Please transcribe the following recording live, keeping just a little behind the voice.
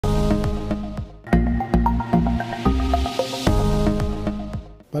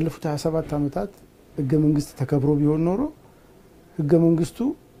ባለፉት 27 ዓመታት ህገ መንግስት ተከብሮ ቢሆን ኖሮ ህገ መንግስቱ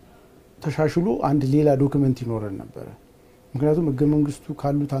ተሻሽሎ አንድ ሌላ ዶክመንት ይኖረን ነበር ምክንያቱም ህገ መንግስቱ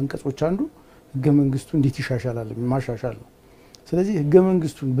ካሉት አንቀጾች አንዱ ህገ መንግስቱ እንዴት ይሻሻላል ማሻሻል ነው ስለዚህ ህገ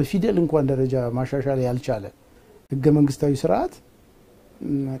መንግስቱን በፊደል እንኳን ደረጃ ማሻሻል ያልቻለ ህገ መንግስታዊ ስርዓት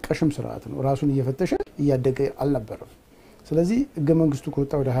ቀሽም ስርዓት ነው ራሱን እየፈተሸ እያደገ አልነበረም ስለዚህ ህገ መንግስቱ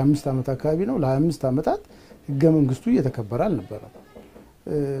ከወጣ ወደ 25 ዓመት አካባቢ ነው ለ25 ዓመታት ህገ መንግስቱ እየተከበረ አልነበረም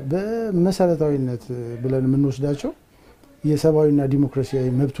በመሰረታዊነት ብለን ምን ወስዳቸው የሰባዊና ዲሞክራሲያዊ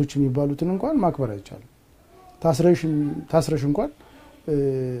መብቶች የሚባሉትን እንኳን ማክበር አይቻልም ታስረሽ እንኳን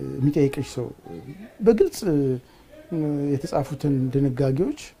የሚጠይቅሽ ሰው በግልጽ የተጻፉትን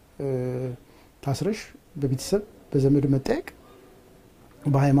ድንጋጌዎች ታስረሽ በቤተሰብ በዘመድ መጠየቅ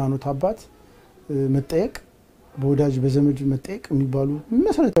በሃይማኖት አባት መጠየቅ በወዳጅ በዘመድ መጠየቅ የሚባሉ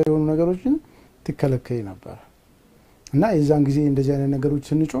መሰረታዊ የሆኑ ነገሮችን ተከለከይ ነበር እና የዛን ጊዜ እንደዚህ አይነት ነገሮች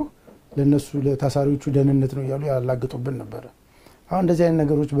ስንጮህ ለነሱ ለታሳሪዎቹ ደህንነት ነው ያሉ ያላገጡብን ነበር አሁን እንደዚህ አይነት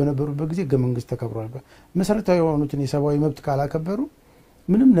ነገሮች በነበሩበት ጊዜ ህገ መንግስት ተከብሯል መሰረታዊ የሆኑትን የሰባዊ መብት ካላከበሩ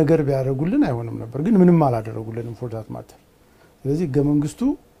ምንም ነገር ቢያደርጉልን አይሆንም ነበር ግን ምንም አላደረጉልንም ፎርዳት ማተር ስለዚህ ህገ መንግስቱ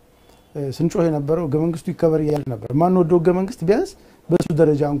ስንጮህ የነበረው ህገ መንግስቱ ይከበር ይያል ነበር ማን ወዶ ህገ መንግስት ቢያንስ በሱ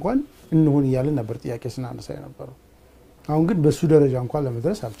ደረጃ እንኳን እንሆን ይያል ነበር ጥያቄ ስናነሳ የነበረው አሁን ግን በሱ ደረጃ እንኳን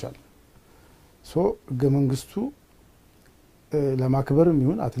ለመድረስ አልቻለም ህገ መንግስቱ ለማክበርም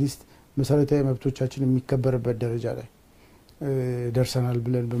ይሁን አትሊስት መሰረታዊ መብቶቻችን የሚከበርበት ደረጃ ላይ ደርሰናል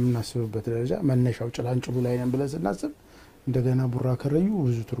ብለን በመናስብበት ደረጃ መነሻው ጭላንጭሉ ላይ ነን ብለን ስናስብ እንደገና ቡራ ከረዩ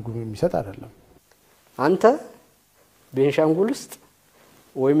ብዙ ትርጉም የሚሰጥ አይደለም አንተ ቤንሻንጉል ውስጥ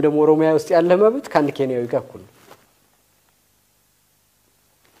ወይም ደግሞ ኦሮሚያ ውስጥ ያለ መብት ካንድ ኬንያዊ ጋር እኩል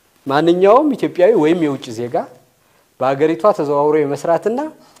ማንኛውም ኢትዮጵያዊ ወይም የውጭ ዜጋ በአገሪቷ ተዘዋውሮ የመስራትና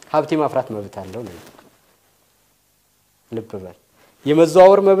ሀብት ማፍራት መብት አለው ነው ልብ በል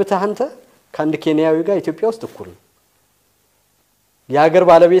የመዘዋወር መብት አንተ ካንድ ኬንያዊ ጋር ኢትዮጵያ ውስጥ እኩል የሀገር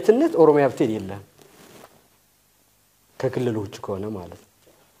ባለቤትነት ኦሮሚያ ብትል የለም ከክልሎች ከሆነ ማለት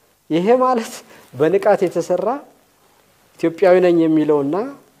ይሄ ማለት በንቃት የተሰራ ኢትዮጵያዊ ነኝ የሚለውና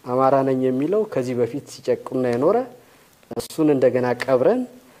አማራ ነኝ የሚለው ከዚህ በፊት ሲጨቁና የኖረ እሱን እንደገና ቀብረን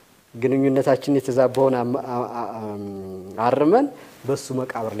ግንኙነታችን የተዛባውን አርመን በሱ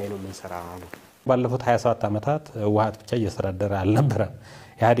መቃብር ላይ ነው የምንሰራው ነው ባለፉት 27 ዓመታት ህውሃት ብቻ እያስተዳደረ አልነበረም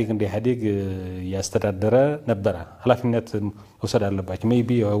ኢህአዴግ እንደ ኢህአዴግ ያስተዳደረ ነበር ኃላፊነት ወሰድ አለባቸው ሜይቢ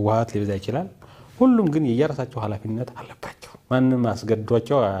ህውሃት ሊበዛ ይችላል ሁሉም ግን የየራሳቸው ኃላፊነት አለባቸው ማንንም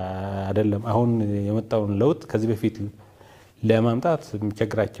አስገድዷቸው አይደለም አሁን የመጣውን ለውጥ ከዚህ በፊት ለማምጣት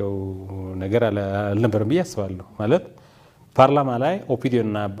የሚቸግራቸው ነገር አልነበረም ብያስባለሁ ማለት ፓርላማ ላይ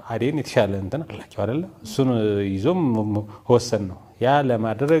ኦፒዲዮና አዴን የተሻለ እንትን አላቸው አይደለ እሱን ይዞም ወሰን ነው ያ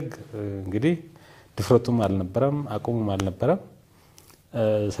ለማድረግ እንግዲህ ድፍረቱም አልነበረም አቁሙም አልነበረም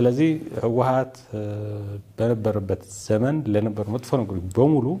ስለዚህ ህውሃት በነበረበት ዘመን ለነበሩ መጥፎ ነገሮች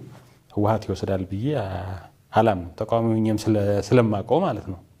በሙሉ ህውሃት ይወስዳል ብዬ አላም ተቋሚውኝም ስለማቀው ማለት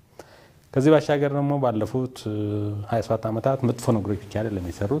ነው ከዚህ ባሻገር ደግሞ ባለፉት 27 ዓመታት መጥፎ ነገሮች ብቻ አይደለም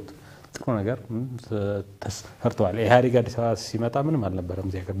የሰሩት ጥሩ ነገር ተሰርቷል ኢህአዴግ አዲስ አበባ ሲመጣ ምንም አልነበረም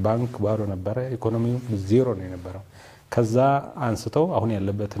ዚያከ ባንክ ባዶ ነበር ኢኮኖሚው ዜሮ ነው የነበረው ከዛ አንስተው አሁን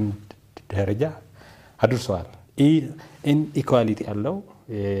ያለበትን ደረጃ አድርሰዋል ኢንኢኳሊቲ ያለው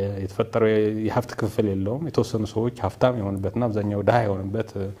የተፈጠረው የሀብት ክፍል የለውም የተወሰኑ ሰዎች ሀብታም የሆኑበትና አብዛኛው ድሃ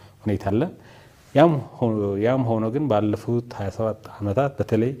የሆኑበት ሁኔታ አለ ያም ሆኖ ግን ባለፉት 27 ዓመታት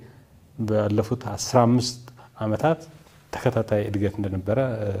በተለይ ባለፉት 15 ዓመታት ተከታታይ እድገት እንደነበረ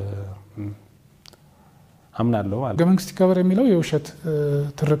አምናለሁ ማለት ህገ መንግስት ይከበር የሚለው የውሸት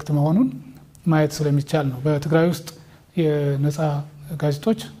ትርክት መሆኑን ማየት ስለሚቻል ነው በትግራይ ውስጥ የነፃ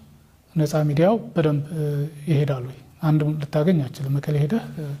ጋዜጦች ነፃ ሚዲያው በደንብ ይሄዳሉ አንድ ልታገኝ አይችልም መከለ ሄደ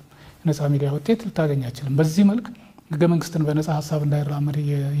ነፃ ሚዲያ ውጤት ልታገኝ አይችልም በዚህ መልኩ ህገ መንግስትን በነፃ ሐሳብ እንዳይራመድ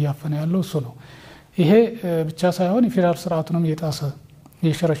ያፈነ ያለው እሱ ነው ይሄ ብቻ ሳይሆን የፌደራል ስርዓቱንም የጣሰ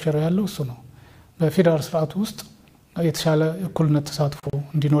የሸረሸረ ያለው እሱ ነው በፌደራል ስርዓቱ ውስጥ የተሻለ እኩልነት ተሳትፎ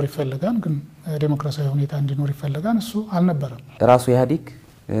እንዲኖር ይፈልጋል ግን ዲሞክራሲያዊ ሁኔታ እንዲኖር ይፈልጋል እሱ አልነበረም ራሱ ኢህአዴግ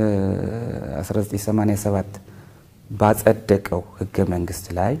 1987 ባጸደቀው ህገ መንግስት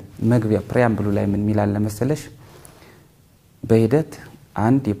ላይ መግቢያ ፕሪያምብሉ ላይ ምን ሚላል ለመሰለሽ በሂደት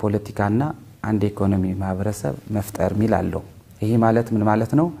አንድ የፖለቲካና አንድ ኢኮኖሚ ማህበረሰብ መፍጠር ሚላለው ይሄ ማለት ምን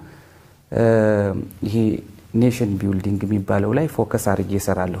ማለት ነው ይሄ ኔሽን ቢልዲንግ የሚባለው ላይ ፎከስ አድርጌ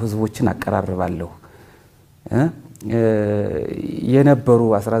እሰራለሁ ህዝቦችን አቀራርባለሁ የነበሩ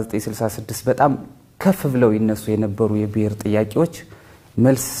 1966 በጣም ከፍ ብለው ይነሱ የነበሩ የብሔር ጥያቄዎች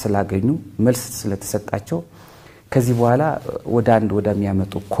መልስ ስላገኙ መልስ ስለተሰጣቸው ከዚህ በኋላ ወደ አንድ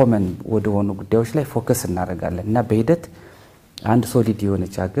ወደሚያመጡ ኮመን ወደ ሆኑ ጉዳዮች ላይ ፎከስ እናደርጋለን እና በሂደት አንድ ሶሊድ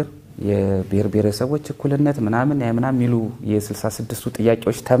የሆነች ሀገር የብሔር ብሔረሰቦች እኩልነት ምናምን ሚሉ የ66ቱ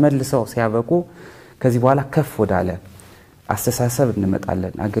ጥያቄዎች ተመልሰው ሲያበቁ ከዚህ በኋላ ከፍ ወዳለ አስተሳሰብ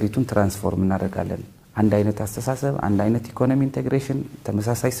እንመጣለን አገሪቱን ትራንስፎርም እናደርጋለን አንድ አይነት አስተሳሰብ አንድ አይነት ኢኮኖሚ ኢንቴግሬሽን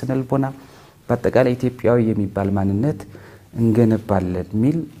ተመሳሳይ ስነልቦና በአጠቃላይ ኢትዮጵያዊ የሚባል ማንነት እንገነባለን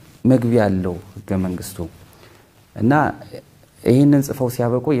ሚል መግቢያ ያለው ህገ መንግስቱ እና ይሄንን ጽፈው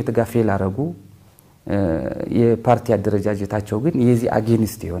ሲያበቁ የተጋፈል አረጉ የፓርቲ አደረጃጀታቸው ግን የዚህ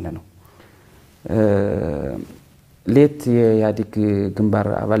አጌንስት የሆነ ነው ሌት የያዲግ ግንባር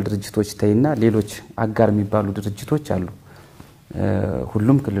አባል ድርጅቶች ተይና ሌሎች አጋር የሚባሉ ድርጅቶች አሉ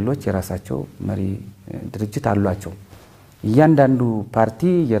ሁሉም ክልሎች የራሳቸው መሪ ድርጅት አሏቸው እያንዳንዱ ፓርቲ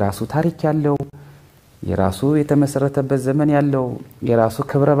የራሱ ታሪክ ያለው የራሱ የተመሰረተበት ዘመን ያለው የራሱ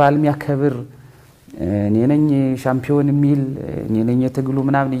ክብረ በዓል የሚያከብር እኔ ነኝ ሻምፒዮን ሚል እኔ ነኝ የትግሉ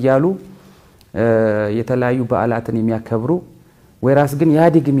ምናምን ይያሉ የተለያዩ በዓላትን የሚያከብሩ ወይራስ ግን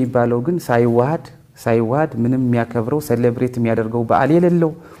ያዲግ የሚባለው ግን ሳይዋሃድ ምንም የሚያከብረው ሴሌብሬት የሚያደርገው በዓል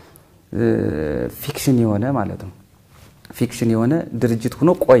የሌለው ፊክሽን የሆነ ማለት ነው ፊክሽን የሆነ ድርጅት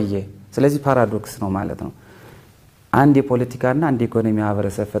ሆኖ ቆየ ስለዚህ ፓራዶክስ ነው ማለት ነው አንድ የፖለቲካና አንድ ኢኮኖሚ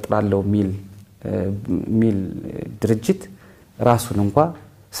ማህበረሰብ ፈጥራለው ሚል ድርጅት ራሱን እንኳን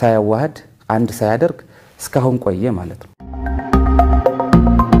ሳይዋሃድ አንድ ሳያደርግ እስካሁን ቆየ ማለት ነው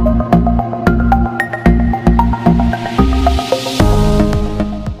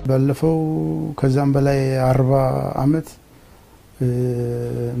ባለፈው ከዛም በላይ 40 አመት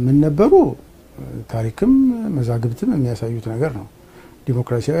ምን ነበሩ ታሪክም መዛግብትም የሚያሳዩት ነገር ነው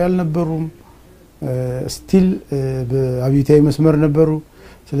ዲሞክራሲያዊ ያልነበሩም ስቲል በአብዮታዊ መስመር ነበሩ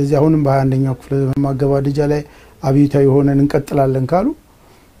ስለዚህ አሁንም በ21ኛው ክፍለ ዘመን ማገባደጃ ላይ አብዮታዊ ሆነን እንቀጥላለን ካሉ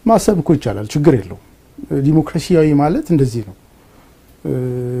ማሰብ እኮ ይቻላል ችግር የለው ዲሞክራሲያዊ ማለት እንደዚህ ነው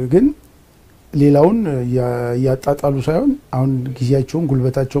ግን ሌላውን ያጣጣሉ ሳይሆን አሁን ጊዜያቸውን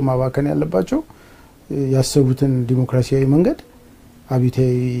ጉልበታቸውን ማባከን ያለባቸው ያሰቡትን ዲሞክራሲያዊ መንገድ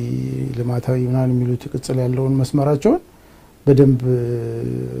አብዮታዊ ልማታዊ ምናምን የሚሉት ቅጽል ያለውን መስመራቸውን በደንብ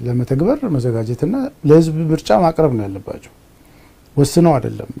ለመተግበር መዘጋጀትና ለህዝብ ምርጫ ማቅረብ ነው ያለባቸው ወስነው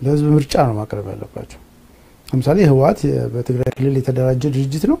አይደለም ለህዝብ ምርጫ ነው ማቅረብ ያለባቸው ለምሳሌ ህውሃት በትግራይ ክልል የተደራጀ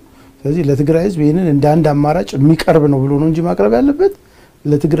ድርጅት ነው ስለዚህ ለትግራይ ህዝብ ይሄንን እንደ አንድ አማራጭ የሚቀርብ ነው ብሎ ነው እንጂ ማቅረብ ያለበት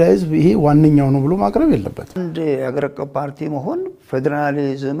ለትግራይ ህዝብ ይሄ ዋንኛው ነው ብሎ ማቅረብ የለበት እንደ ያገረቀ ፓርቲ መሆን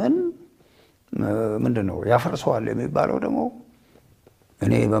ፌደራሊዝምን ምንድነው ያፈርሰዋል የሚባለው ደግሞ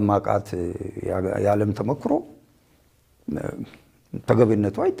እኔ በማቃት ያለም ተመክሮ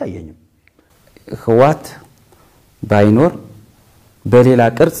ተገቢነቱ አይታየኝም ህውሃት ባይኖር በሌላ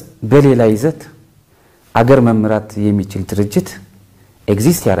ቅርጽ በሌላ ይዘት አገር መምራት የሚችል ድርጅት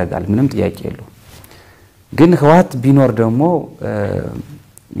ኤግዚስት ያደርጋል ምንም ጥያቄ የለው ግን ህውሃት ቢኖር ደግሞ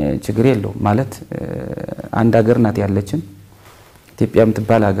ችግር የለው ማለት አንድ ሀገር ናት ያለችን ኢትዮጵያ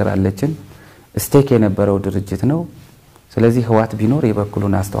የምትባል ሀገር አለችን ስቴክ የነበረው ድርጅት ነው ስለዚህ ህውሃት ቢኖር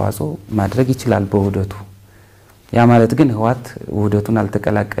የበኩሉን አስተዋጽኦ ማድረግ ይችላል በውህደቱ ያ ማለት ግን ህውሃት ውህደቱን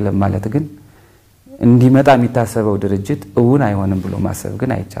አልተቀላቀለም ማለት ግን እንዲመጣ የሚታሰበው ድርጅት እውን አይሆንም ብሎ ማሰብ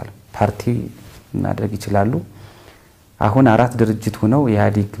ግን አይቻልም ፓርቲ ማድረግ ይችላሉ አሁን አራት ድርጅት ሆነው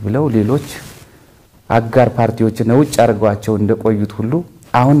ያዲግ ብለው ሌሎች አጋር ፓርቲዎች ነው ውጭ አርጓቸው እንደቆዩት ሁሉ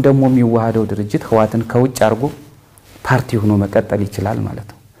አሁን ደግሞ የሚዋሃደው ድርጅት ህውሃትን ከውጭ አርጎ ፓርቲ ሆኖ መቀጠል ይችላል ማለት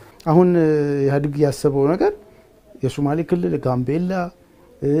ነው አሁን ያዲግ ያሰበው ነገር የሶማሌ ክልል ጋምቤላ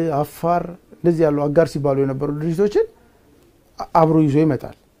አፋር እንደዚህ ያሉ አጋር ሲባሉ የነበሩ ድርጅቶችን አብሮ ይዞ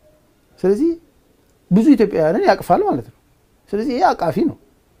ይመጣል ስለዚህ ብዙ ኢትዮጵያውያንን ያቅፋል ማለት ነው ስለዚህ ይሄ አቃፊ ነው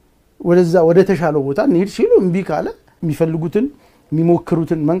ወደዛ ወደ ተሻለው ቦታ እንሂድ ሲሉ እምቢ ካለ የሚፈልጉትን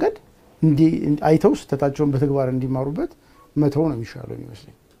የሚሞክሩትን መንገድ እንዲ አይተው ስተታቸውን በተግባር እንዲማሩበት መተው ነው የሚሻለው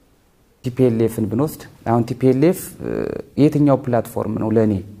ይመስለኝ ቲፒኤልኤፍን ብንወስድ አሁን ቲፒኤልኤፍ የትኛው ፕላትፎርም ነው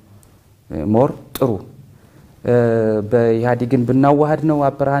ለኔ ሞር ጥሩ በያዲግን ብናዋሃድ ነው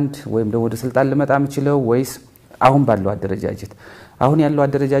አፕራንድ ወይም ደግሞ ወደ ስልጣን ለመጣ የምችለው ወይስ አሁን ባለው አደረጃጀት አሁን ያለው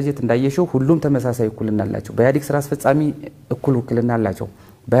አደረጃጀት እንዳየሽው ሁሉም ተመሳሳይ እኩልና አላቸው በያዲግ ስራ አስፈጻሚ እኩል እኩልና አላቸው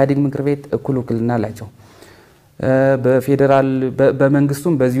በያዲግ ምክር ቤት እኩል እኩልና አላቸው በፌደራል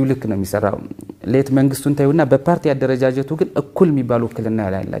በመንግስቱም በዚሁ ልክ ነው የሚሰራው ሌት መንግስቱን ታዩና በፓርቲ አደረጃጀቱ ግን እኩል የሚባሉ እኩልና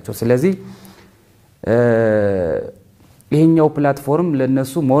ያላቸው ስለዚህ ይሄኛው ፕላትፎርም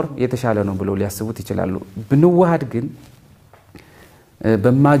ለነሱ ሞር የተሻለ ነው ብለው ሊያስቡት ይችላሉ ብንዋሃድ ግን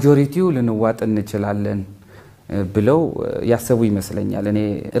በማጆሪቲው ልንዋጥ እንችላለን ብለው ያሰቡ ይመስለኛል እኔ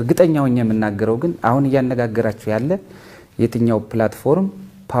እርግጠኛው ሆኜ የምናገረው ግን አሁን ያነጋገራችሁ ያለ የትኛው ፕላትፎርም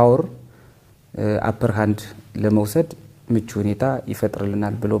ፓወር አፐር ሃንድ ለመውሰድ ምቹ ሁኔታ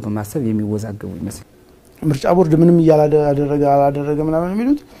ይፈጥርልናል ብለው በማሰብ የሚወዛገቡ ይመስል ምርጫ ቦርድ ምንም ያላደረገ ምናምን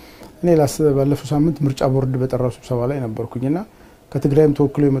የሚሉት እኔ ባለፈው ሳምንት ምርጫ ቦርድ በጠራው ስብሰባ ላይ ነበርኩኝና ከትግራይም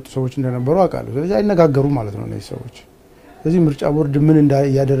ተወክለው የመጡ ሰዎች እንደነበሩ አውቃለሁ። ስለዚህ አይነጋገሩ ማለት ነው እነዚህ ሰዎች። ስለዚህ ምርጫ ቦርድ ምን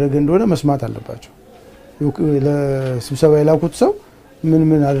ያደረገ እንደሆነ መስማት አለባቸው። ለስብሰባ የላኩት ሰው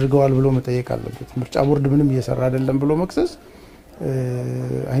ምን አድርገዋል ብሎ መጠየቅ አለበት። ምርጫ ቦርድ ምንም እየሰራ አይደለም ብሎ መክሰስ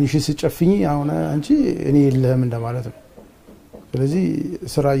አይንሽ ሲጨፍኝ አሁን አንቺ እኔ የለህም እንደማለት ነው። ስለዚህ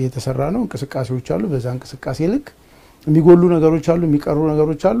ስራ እየተሰራ ነው፣ እንቅስቃሴዎች አሉ። በዛ እንቅስቃሴ ልክ የሚጎሉ ነገሮች አሉ፣ የሚቀሩ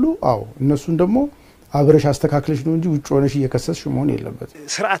ነገሮች አሉ። አዎ እነሱን ደግሞ አብረሽ አስተካክለሽ ነው እንጂ ውጭ ሆነሽ እየከሰስሽ መሆን የለበት።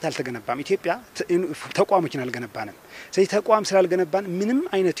 ስርዓት አልተገነባም። ኢትዮጵያ ተቋሞችን አልገነባንም። ስለዚህ ተቋም ስላልገነባን ምንም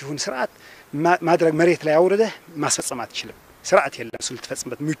አይነት ይሁን ስርዓት ማድረግ መሬት ላይ አውርደህ ማስፈጸም አትችልም። ስርዓት የለም፣ እሱ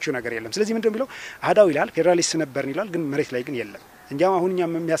ልትፈጽምበት ምቹ ነገር የለም። ስለዚህ ምንድነው የሚለው አህዳዊ ይላል፣ ፌዴራሊስት ነበርን ይላል፣ ግን መሬት ላይ ግን የለም። እንጃም አሁን እኛ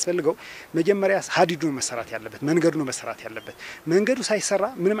የሚያስፈልገው መጀመሪያ ሀዲዱ ነው መሰራት ያለበት፣ መንገዱ ነው መሰራት ያለበት። መንገዱ ሳይሰራ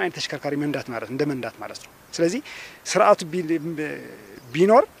ምንም አይነት ተሽከርካሪ መንዳት ማለት እንደ መንዳት ማለት ነው። ስለዚህ ስርዓቱ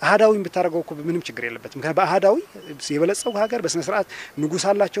ቢኖር አህዳዊን ብታረገው እኮ ምንም ችግር የለበትም። ምክንያቱም በአህዳዊ የበለጸው ሀገር በስነ ስርዓት ንጉስ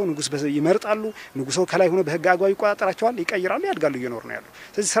አላቸው፣ ንጉስ ይመርጣሉ፣ ንጉሱ ከላይ ሆኖ በህግ አግባብ ይቆጣጠራቸዋል፣ ይቀይራሉ፣ ያድጋሉ፣ እየኖሩ ነው ያሉ።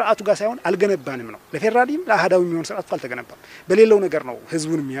 ስለዚህ ስርዓቱ ጋር ሳይሆን አልገነባንም ነው። ለፌዴራሊም ለአህዳዊ የሚሆን ስርዓት አልተገነባም። በሌላው ነገር ነው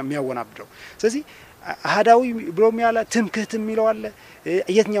ህዝቡን የሚያወናብደው። ስለዚህ አህዳዊ ብሎ የሚያለ ትምክህት የሚለው አለ።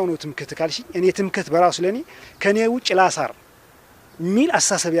 የትኛው ነው ትምክህት ካልሽ እኔ ትምክህት በራሱ ለኔ ከኔ ውጭ ላሳር ሚል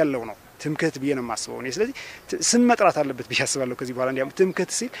አስተሳሰብ ያለው ነው ትምክህት ብዬ ነው የማስበው እኔ። ስለዚህ ስም መጥራት አለበት ብዬ አስባለሁ ከዚህ በኋላ እንዲያም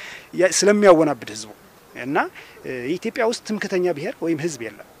ትምክህት ሲል ስለሚያወናብድ ህዝቡ እና ኢትዮጵያ ውስጥ ትምክህተኛ ብሔር ወይም ህዝብ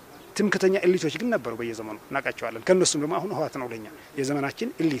የለም። ትምክህተኛ ኤሊቶች ግን ነበሩ በየዘመኑ እናቃቸዋለን። ከነሱም ደግሞ አሁን ህውሃት ነው ለኛ የዘመናችን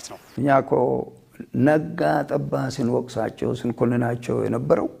ኤሊት ነው። እኛ እኮ ነጋ ጠባ ስንወቅሳቸው ስንኮንናቸው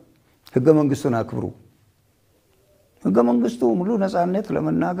የነበረው ህገ መንግስቱን አክብሩ፣ ህገ መንግስቱ ሙሉ ነፃነት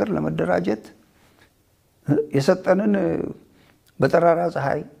ለመናገር ለመደራጀት የሰጠንን በጠራራ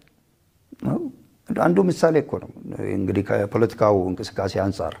ፀሐይ አንዱ ምሳሌ እኮ ነው። እንግዲህ ከፖለቲካው እንቅስቃሴ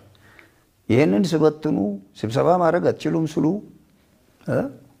አንፃር ይሄንን ስበትኑ ስብሰባ ማድረግ አትችሉም ስሉ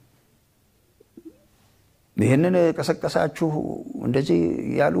ይሄንን ቀሰቀሳችሁ እንደዚህ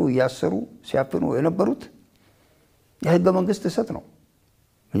ያሉ ያሰሩ ሲያፍኑ የነበሩት የህገ መንግስት ጥሰት ነው።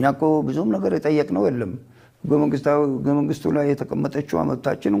 እኛ እኮ ብዙም ነገር የጠየቅነው የለም። ህገ መንግስቱ ላይ የተቀመጠችው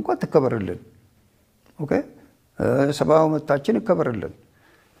መብታችን እንኳን ተከበረልን። ኦኬ ሰብአዊ መብታችን ይከበረልን፣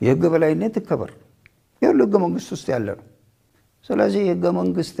 የህግ በላይነት ይከበር። ይሄው ህገ መንግስት ውስጥ ያለ ነው። ስለዚህ ህገ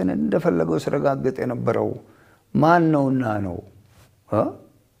መንግስትን እንደፈለገው ሲረጋግጥ የነበረው ማን ነውና ነው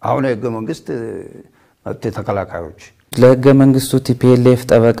አሁን ህገ መንግስት መብት ተከላካዮች ለህገ መንግስቱ ቲፒኤልኤፍ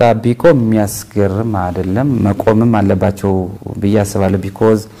ጠበቃ ቢቆም የሚያስገርም አይደለም። መቆምም አለባቸው ብዬ አስባለሁ።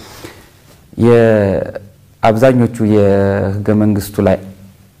 ቢኮዝ የአብዛኞቹ የህገ መንግስቱ ላይ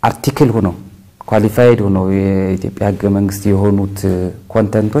አርቲክል ሆኖ ኳሊፋይድ ሆኖ የኢትዮጵያ ህገ መንግስት የሆኑት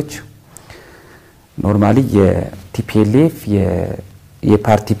ኮንተንቶች ኖርማሊ የቲፒኤልኤፍ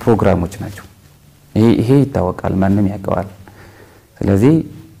የፓርቲ ፕሮግራሞች ናቸው። ይሄ ይታወቃል፣ ማንንም ያውቀዋል። ስለዚህ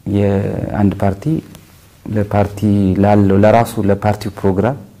የአንድ ፓርቲ ለፓርቲ ላለው ለራሱ ለፓርቲው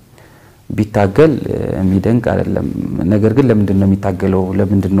ፕሮግራም ቢታገል የሚደንቅ አይደለም። ነገር ግን ለምንድነው የሚታገለው?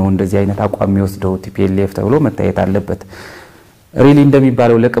 ለምንድነው እንደዚህ አይነት አቋም የሚወስደው ቲፒኤልኤፍ ተብሎ መታየት አለበት። ሪሊ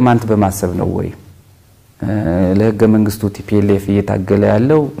እንደሚባለው ለቅማንት በማሰብ ነው ወይ? ለህገ መንግስቱ ቲፒኤልኤፍ እየታገለ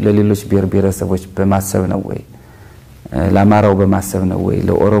ያለው ለሌሎች ብሔር ብሔረሰቦች በማሰብ ነው ወይ? ለአማራው በማሰብ ነው ወይ?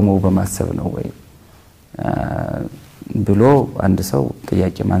 ለኦሮሞ በማሰብ ነው ወይ ብሎ አንድ ሰው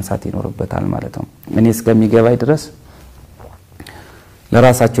ጥያቄ ማንሳት ይኖርበታል ማለት ነው። እኔ እስከሚገባይ ድረስ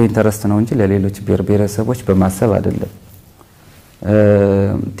ለራሳቸው ኢንተረስት ነው እንጂ ለሌሎች ብሔር ብሔረሰቦች በማሰብ አይደለም።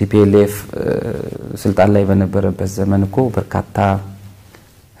 ቲፒኤልኤፍ ስልጣን ላይ በነበረበት ዘመን እኮ በርካታ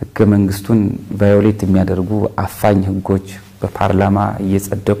ህገ መንግስቱን ቫዮሌት የሚያደርጉ አፋኝ ህጎች በፓርላማ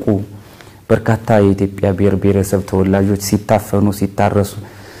እየጸደቁ በርካታ የኢትዮጵያ ብሔር ብሔረሰብ ተወላጆች ሲታፈኑ፣ ሲታረሱ፣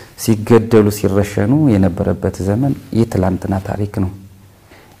 ሲገደሉ፣ ሲረሸኑ የነበረበት ዘመን የትላንትና ታሪክ ነው።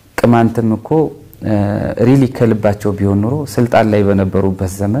 ቅማንትም እኮ ሪሊ ከልባቸው ቢሆን ኖሮ ስልጣን ላይ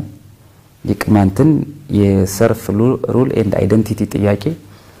በነበሩበት ዘመን የቅማንትን የሰርፍ ሩል ኤንድ አይደንቲቲ ጥያቄ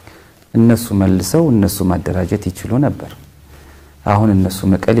እነሱ መልሰው እነሱ ማደራጀት ይችሉ ነበር። አሁን እነሱ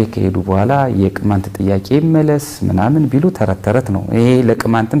መቀሌ ከሄዱ በኋላ የቅማንት ጥያቄ መለስ ምናምን ቢሉ ተረተረት ነው። ይሄ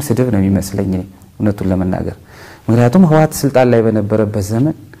ለቅማንትም ስድብ ነው የሚመስለኝ እውነቱን ለመናገር። ምክንያቱም ህውሃት ስልጣን ላይ በነበረበት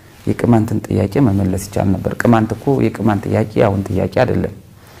ዘመን የቅማንትን ጥያቄ መመለስ ይቻል ነበር። ቅማንት እኮ የቅማንት ጥያቄ አሁን ጥያቄ አይደለም፣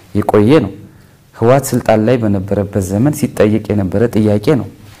 የቆየ ነው። ህውሃት ስልጣን ላይ በነበረበት ዘመን ሲጠየቅ የነበረ ጥያቄ ነው።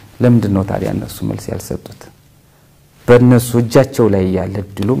 ለምንድን ነው ታዲያ እነሱ መልስ ያልሰጡት? በእነሱ እጃቸው ላይ ያለ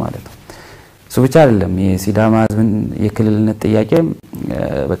ድሉ ማለት ነው። እሱ ብቻ አይደለም፣ የሲዳማ ህዝብን የክልልነት ጥያቄ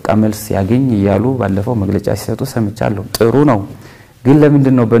በቃ መልስ ያገኝ እያሉ ባለፈው መግለጫ ሲሰጡ ሰምቻለሁ። ጥሩ ነው፣ ግን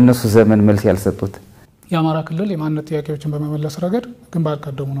ለምንድን ነው በእነሱ ዘመን መልስ ያልሰጡት? የአማራ ክልል የማንነት ጥያቄዎችን በመመለስ ረገድ ግንባር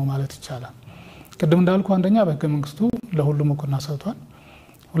ቀደሙ ነው ማለት ይቻላል። ቅድም እንዳልኩ አንደኛ በህገ መንግስቱ ለሁሉም እውቅና ሰጥቷል።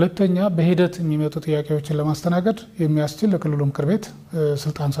 ሁለተኛ በሂደት የሚመጡ ጥያቄዎችን ለማስተናገድ የሚያስችል ለክልሉ ምክር ቤት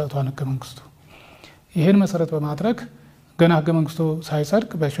ስልጣን ሰጥቷል ህገ መንግስቱ። ይህን መሰረት በማድረግ ገና ህገ መንግስቱ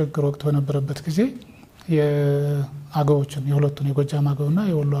ሳይጸድቅ በሽግግር ወቅት በነበረበት ጊዜ የአገዎችን የሁለቱን የጎጃም አገውና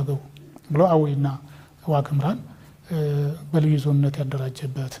የወሎ አገው ብሎ አዊና ዋግምራን በልዩ ዞንነት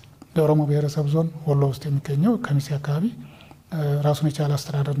ያደራጀበት ለኦሮሞ ብሔረሰብ ዞን ወሎ ውስጥ የሚገኘው ከሚሴ አካባቢ ራሱን የቻለ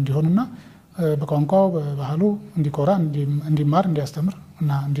አስተዳደር እንዲሆንና በቋንቋው በባህሉ እንዲኮራ እንዲማር እንዲያስተምር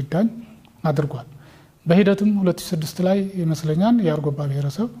እና እንዲዳኝ አድርጓል። በሂደትም 2006 ላይ ይመስለኛል የአርጎባ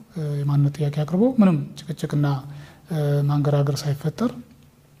ብሔረሰብ የማንነት ጥያቄ አቅርቦ ምንም ጭቅጭቅና ማንገራገር ሳይፈጠር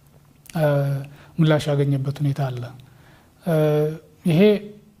ምላሽ ያገኘበት ሁኔታ አለ። ይሄ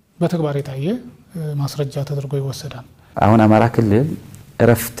በተግባር የታየ ማስረጃ ተደርጎ ይወሰዳል። አሁን አማራ ክልል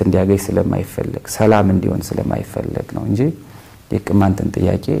እረፍት እንዲያገኝ ስለማይፈልግ ሰላም እንዲሆን ስለማይፈልግ ነው እንጂ የቅማንትን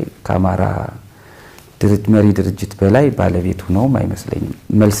ጥያቄ ከአማራ መሪ ድርጅት በላይ ባለቤቱ ነው አይመስለኝም።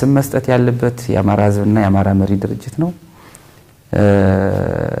 መልስም መስጠት ያለበት የአማራ ህዝብና የአማራ መሪ ድርጅት ነው።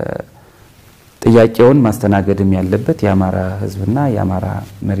 ጥያቄውን ማስተናገድም ያለበት የአማራ ህዝብና የአማራ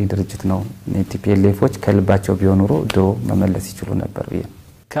መሪ ድርጅት ነው። ቲፒኤልኤፎች ከልባቸው ቢሆኑሮ ዶ መመለስ ይችሉ ነበር።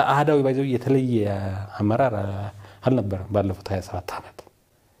 ከአህዳዊ ባይዘው የተለየ አመራር አልነበረም ባለፉት 27 ዓመት።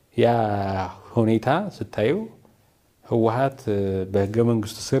 ያ ሁኔታ ስታዩ ህውሃት በህገ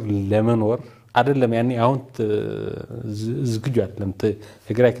መንግስቱ ስር ለመኖር አይደለም ያኔ አሁን ዝግጁ አይደለም።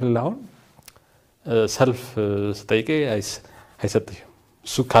 ትግራይ ክልል አሁን ሰልፍ ስጠይቅ አይሰጥሽም።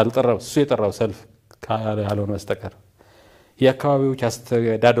 እሱ ካልጠራው እሱ የጠራው ሰልፍ ካልሆነ በስተቀር የአካባቢዎች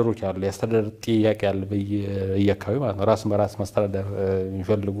አስተዳደሮች አሉ። ያስተዳደር ጥያቄ አለ በየአካባቢው ማለት ነው። ራስን በራስ ማስተዳደር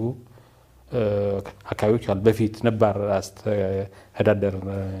የሚፈልጉ አካባቢዎች አሉ። በፊት ነባር አስተዳደር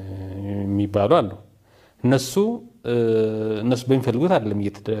የሚባሉ አሉ። እነሱ በሚፈልጉት አይደለም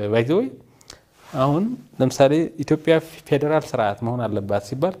እየተባይዘው። አሁን ለምሳሌ ኢትዮጵያ ፌደራል ስርዓት መሆን አለባት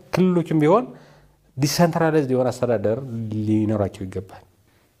ሲባል ክልሎችም ቢሆን ዲሰንትራላይዝድ የሆነ አስተዳደር ሊኖራቸው ይገባል።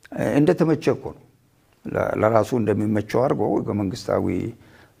 እንደተመቸው እኮ ነው ለራሱ እንደሚመቸው አድርጎ ህገ መንግስታዊ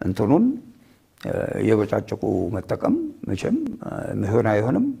እንትኑን የበጫጨቁ መጠቀም መቼም ምን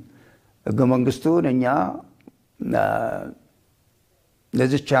አይሆንም። ህገ መንግስቱን እኛ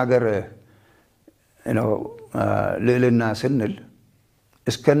ለዚች ሀገር ነው ልዕልና ስንል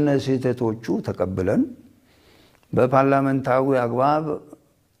እስከነ ስህተቶቹ ተቀብለን በፓርላመንታዊ አግባብ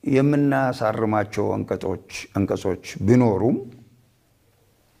የምናሳርማቸው አንቀጾች ቢኖሩም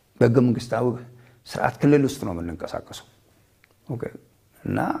በህገ መንግስታዊ ስርዓት ክልል ውስጥ ነው የምንንቀሳቀሰው። ኦኬ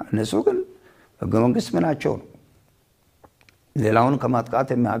እና እነሱ ግን ህገ መንግስት ምናቸው ነው ሌላውን ከማጥቃት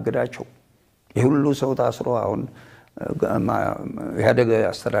የሚያግዳቸው? የሁሉ ሰው ታስሮ አሁን ያደገ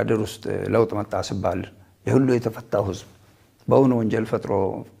አስተዳደር ውስጥ ለውጥ መጣ ሲባል የሁሉ የተፈታው ህዝብ በእውነ ወንጀል ፈጥሮ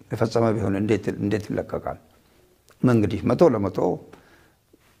የፈጸመ ቢሆን እንዴት ይለቀቃል? እንግዲህ 100%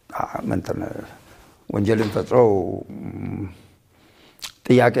 ወንጀልን ፈጥረው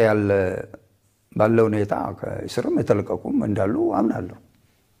ጥያቄ ያለ ባለው ሁኔታ ከእስርም የተለቀቁም እንዳሉ አምናለሁ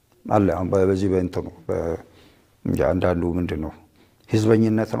አለ። አሁን በዚህ በእንትኑ አንዳንዱ ምንድነው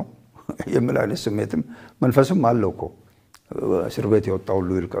ህዝበኝነት ነው የምላል ስሜትም መንፈስም አለው እኮ እስር ቤት የወጣው ሁሉ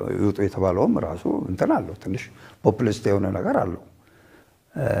ይውጡ የተባለውም ራሱ እንትን አለው ትንሽ ፖፑሊስት የሆነ ነገር አለው።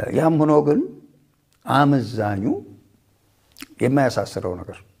 ያም ሆኖ ግን አመዛኙ የማያሳስረው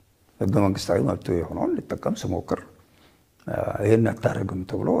ነገር ህገ መንግስታዊ መብቱ የሆነውን ሊጠቀም ሲሞክር ይሄን አታረግም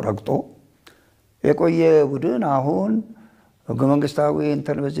ተብሎ ረግጦ የቆየ ቡድን አሁን ህገ መንግስታዊ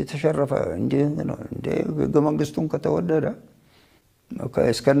እንትን በዚህ ተሸረፈ እንጂ ህገ መንግስቱን ከተወደደ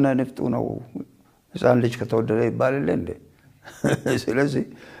እስከነ ንፍጡ ነው ህፃን ልጅ ከተወደደ ይባላል እንዴ? ስለዚህ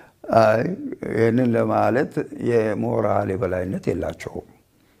ይሄንን ለማለት የሞራል የበላይነት የላቸውም።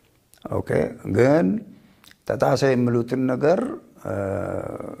 ኦኬ ግን ተጣሰ የሚሉትን ነገር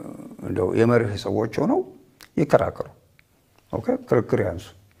እንደው የመርህ ሰዎች ሆነው ይከራከሩ። ኦኬ ክርክር ያንሱ።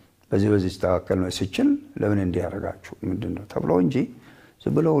 በዚህ ተካከል ነው ሲችል ለምን እንዲያረጋችሁ ምንድነው ተብሎ እንጂ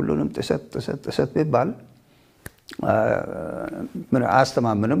ዝም ብለው ሁሉንም ጥሰት ቢባል ምን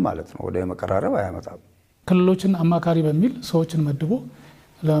አስተማምንም ማለት ነው። ወደ መቀራረብ አያመጣም። ክልሎችን አማካሪ በሚል ሰዎችን መድቦ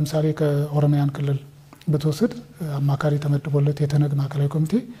ለምሳሌ ከኦሮሚያን ክልል በተወሰደ አማካሪ ተመድቦለት የተነግ ማዕከላዊ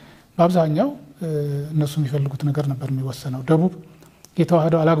ኮሚቴ በአብዛኛው እነሱ የሚፈልጉት ነገር ነበር የሚወሰነው። ደቡብ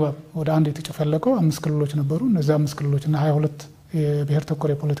የተዋህደው አላግባብ ወደ አንድ የተጨፈለቀው 5 ክልሎች ነበሩ። እነዛ 5 ክልሎችና 22 የብሔር ተኮር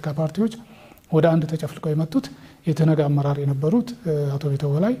የፖለቲካ ፓርቲዎች ወደ አንድ ተጨፍልቀው የመጡት የተነግ አመራር የነበሩት አቶ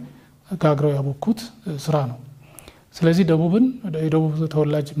ቤተው ላይ ጋግረው ያቦኩት ስራ ነው። ስለዚህ ደቡብን የደቡብ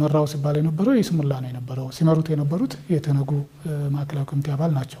ተወላጅ መራው ሲባል የነበረው ይስሙላ ነው የነበረው። ሲመሩት የነበሩት የተነጉ ማዕከላዊ ኮሚቴ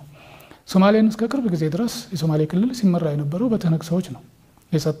አባል ናቸው። ሶማሌን እስከ ቅርብ ጊዜ ድረስ የሶማሌ ክልል ሲመራ የነበረው በተነግ ሰዎች ነው።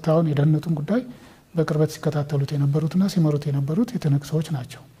 የጸጥታውን የደህንነቱን ጉዳይ በቅርበት ሲከታተሉት የነበሩትና ሲመሩት የነበሩት የትነግ ሰዎች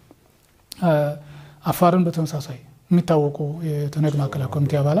ናቸው። አፋርን በተመሳሳይ የሚታወቁ የትነግ ማዕከላዊ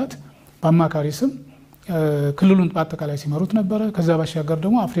ኮሚቴ አባላት በአማካሪ ስም ክልሉን በአጠቃላይ ሲመሩት ነበረ። ከዛ ባሻገር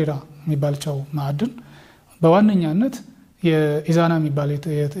ደግሞ አፍሬራ የሚባል ጨው ማዕድን በዋነኛነት የኢዛና የሚባል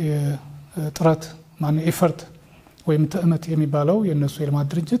የጥረት ማነው ኤፈርት ወይም ትዕመት የሚባለው የነሱ የልማት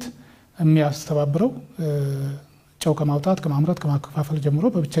ድርጅት የሚያስተባብረው ጨው ከማውጣት ከማምረት ከማከፋፈል ጀምሮ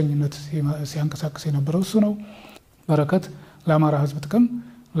በብቸኝነት ሲያንቀሳቅስ የነበረው እሱ ነው። በረከት ለአማራ ህዝብ ጥቅም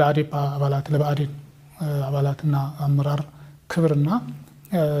ለአዴፓ አባላት ለብአዴን አባላትና አመራር ክብርና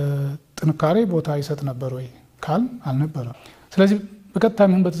ጥንካሬ ቦታ ይሰጥ ነበር ወይ ካል አልነበረም። ስለዚህ በቀጥታ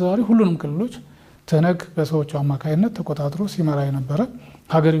ምን በተዘዋዋሪ ሁሉንም ክልሎች ትነግ በሰዎቹ አማካይነት ተቆጣጥሮ ሲመራ የነበረ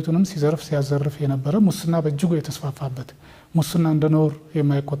ሀገሪቱንም ሲዘርፍ ሲያዘርፍ የነበረ ሙስና በእጅጉ የተስፋፋበት ሙስና እንደ ነውር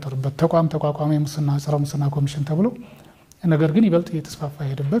የማይቆጠርበት ተቋቋመ የሙስና ጸረ ሙስና ኮሚሽን ተብሎ ነገር ግን ይበልጥ እየተስፋፋ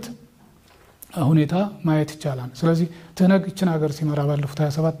ሄደበት ሁኔታ ማየት ይቻላል። ስለዚህ ትነግ እችን ሀገር ሲመራ ባለፉት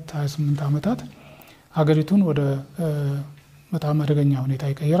 27 28 ዓመታት ሀገሪቱን ወደ በጣም አደገኛ ሁኔታ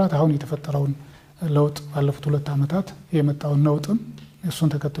ይቀየራት አሁን የተፈጠረውን ለውጥ ባለፉት 2 ዓመታት የመጣውን ነውጥም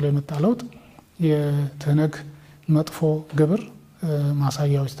እሱን ተከትሎ የመጣ ለውጥ የትነግ መጥፎ ግብር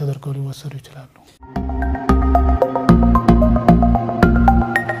ማሳያዎች ተደርገው ሊወሰዱ ይችላሉ።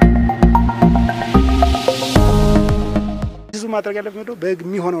 ህዝቡ ማድረግ ያለበት ነው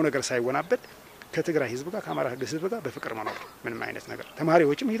በሚሆነው ነገር ሳይወናበድ ከትግራይ ህዝብ ጋር ከአማራ ህዝብ ጋር በፍቅር መኖር ምንም አይነት ነገር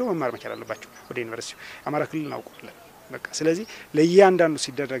ተማሪዎችም ሄደው መማር መቻል አለባቸው ወደ ዩኒቨርሲቲ አማራ ክልል እናውቀዋለን በቃ ስለዚህ ለእያንዳንዱ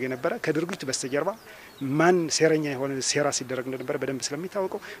ሲደረግ የነበረ ከድርጊት በስተጀርባ ማን ሴረኛ የሆነ ሴራ ሲደረግ እንደነበረ በደንብ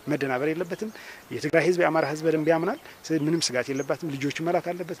ስለሚታወቀው መደናበር የለበትም። የትግራይ ህዝብ የአማራ ህዝብ በደንብ ያምናል። ምንም ስጋት የለባትም። ልጆች መላክ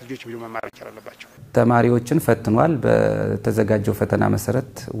አለበት። ልጆች ቢሉ መማር መቻል አለባቸው። ተማሪዎችን ፈትኗል። በተዘጋጀው ፈተና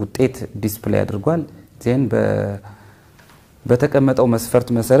መሰረት ውጤት ዲስፕሌይ አድርጓል። ዜን በተቀመጠው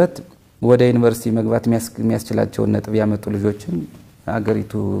መስፈርት መሰረት ወደ ዩኒቨርሲቲ መግባት የሚያስችላቸው ነጥብ ያመጡ ልጆችን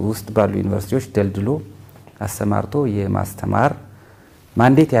አገሪቱ ውስጥ ባሉ ዩኒቨርሲቲዎች ደልድሎ አሰማርቶ የማስተማር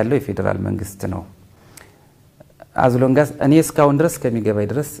ማንዴት ያለው የፌደራል መንግስት ነው። አዝሎንጋስ እኔ እስካሁን ድረስ ከሚገባይ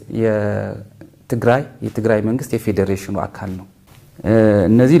ድረስ የትግራይ መንግስት የፌዴሬሽኑ አካል ነው።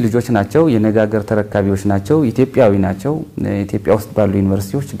 እነዚህ ልጆች ናቸው፣ የነጋገር ተረካቢዎች ናቸው፣ ኢትዮጵያዊ ናቸው። ኢትዮጵያ ውስጥ ባሉ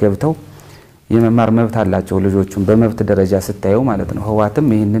ዩኒቨርሲቲዎች ገብተው የመማር መብት አላቸው። ልጆቹን በመብት ደረጃ ስታየው ማለት ነው። ህውሃትም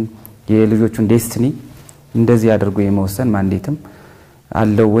ይሄንን የልጆቹን ዴስቲኒ እንደዚህ አድርጎ የመወሰን ማንዴትም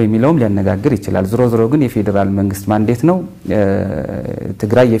አለው ወይ የሚለውም ሊያነጋግር ይችላል። ዝሮ ዝሮ ግን የፌደራል መንግስት ማንዴት ነው።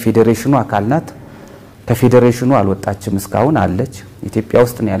 ትግራይ የፌዴሬሽኑ አካል ናት። ከፌዴሬሽኑ አልወጣችም እስካሁን አለች። ኢትዮጵያ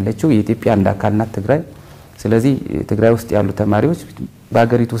ውስጥ ነው ያለችው። የኢትዮጵያ አንድ አካል ናት ትግራይ። ስለዚህ ትግራይ ውስጥ ያሉ ተማሪዎች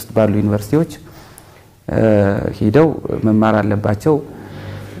በአገሪቱ ውስጥ ባሉ ዩኒቨርሲቲዎች ሂደው መማር አለባቸው።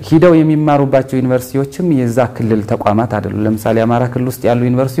 ሂደው የሚማሩባቸው ዩኒቨርሲቲዎችም የዛ ክልል ተቋማት አይደሉም። ለምሳሌ አማራ ክልል ውስጥ ያሉ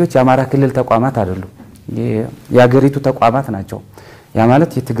ዩኒቨርሲቲዎች የአማራ ክልል ተቋማት አይደሉም። የአገሪቱ ተቋማት ናቸው። ያ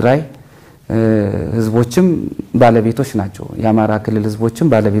ማለት የትግራይ ህዝቦችም ባለቤቶች ናቸው። የአማራ ክልል ህዝቦችም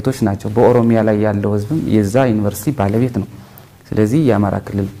ባለቤቶች ናቸው። በኦሮሚያ ላይ ያለው ህዝብም የዛ ዩኒቨርሲቲ ባለቤት ነው። ስለዚህ የአማራ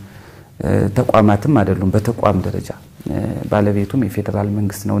ክልል ተቋማትም አይደሉም። በተቋም ደረጃ ባለቤቱም የፌደራል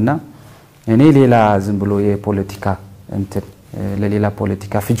መንግስት ነውና እኔ ሌላ ዝም ብሎ የፖለቲካ እንትን ለሌላ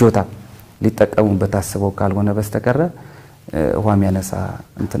ፖለቲካ ፍጆታ ሊጠቀሙበት አስበው ካልሆነ በስተቀር ውሃም ያነሳ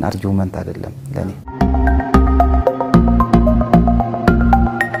እንትን አርጊውመንት አይደለም ለኔ።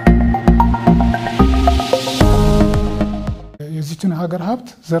 የዚችን ሀገር ሀብት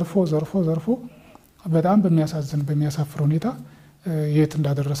ዘርፎ በጣም በሚያሳዝን በሚያሳፍር ሁኔታ የት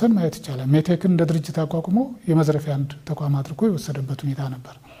እንዳደረሰን ማየት ይቻላል። ሜቴክን እንደ ድርጅት አቋቁሞ የመዝረፊያ አንድ ተቋም አድርጎ የወሰደበት ሁኔታ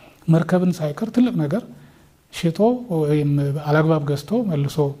ነበር። መርከብን ሳይቀር ትልቅ ነገር ሽጦ ወይም አላግባብ ገዝቶ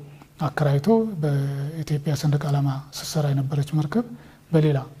መልሶ አከራይቶ በኢትዮጵያ ሰንደቅ ዓላማ ስትሰራ የነበረች መርከብ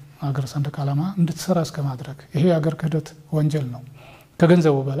በሌላ ሀገር ሰንደቅ ዓላማ እንድትሰራ እስከማድረግ ይሄ የሀገር ክህደት ወንጀል ነው።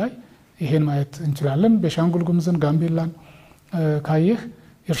 ከገንዘቡ በላይ ይሄን ማየት እንችላለን። ቤኒሻንጉል ጉሙዝን ጋምቤላን ካየህ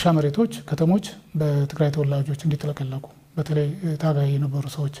የእርሻ መሬቶች ከተሞች በትግራይ ተወላጆች እንዲተለቀለቁ በተለይ ታጋይ የነበሩ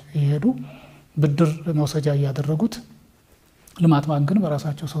ሰዎች ይሄዱ ብድር መውሰጃ ያደረጉት ልማት ባንክን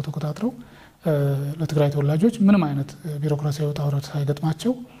በራሳቸው ሰው ተቆጣጥረው ለትግራይ ተወላጆች ምንም አይነት ቢሮክራሲያዊ ውጣ ውረድ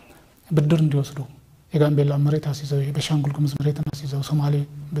ሳይገጥማቸው ብድር እንዲወስዱ የጋምቤላ መሬት አስይዘው የቤኒሻንጉል ጉሙዝ መሬት አስይዘው ሶማሌ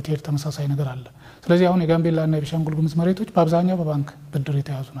በትሄድ ተመሳሳይ ነገር አለ። ስለዚህ አሁን የጋምቤላና የቤኒሻንጉል ጉሙዝ መሬቶች በአብዛኛው በባንክ ብድር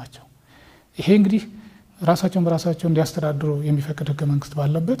የተያዙ ናቸው። ይሄ እንግዲህ ራሳቸውን በራሳቸው እንዲያስተዳድሩ የሚፈቅድ ህገ መንግስት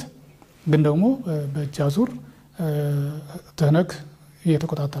ባለበት ግን ደግሞ በእጅ አዙር ትነግ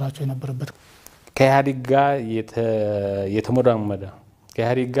እየተቆጣጠራቸው የነበረበት ከኢህአዴግ ጋር የተሞዳመደ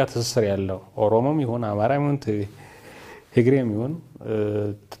ከኢህአዴግ ጋር ትስስር ያለው ኦሮሞም ይሁን አማራም ይሁን ትግሬም ይሁን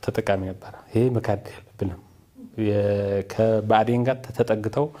ተጠቃሚ ነበር። ይሄ መካድ የለብንም። ከባዕዴን ጋር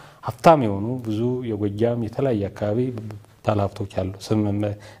ተጠግተው ሀብታም የሆኑ ብዙ የጎጃም የተለያየ አካባቢ ባለሀብቶች አሉ። ስም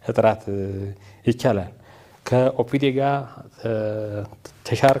እጥራት ይቻላል። ከኦፒዲ ጋር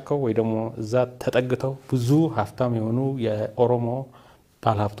ተሻርከው ወይ ደግሞ እዛ ተጠግተው ብዙ ሀብታም የሆኑ የኦሮሞ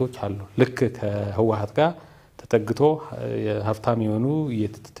ባለሀብቶች አሉ። ልክ ከህውሃት ጋር ተጠግቶ ሀብታም የሆኑ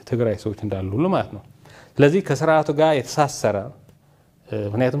የትግራይ ሰዎች እንዳሉ ሁሉ ማለት ነው። ስለዚህ ከስርዓቱ ጋር የተሳሰረ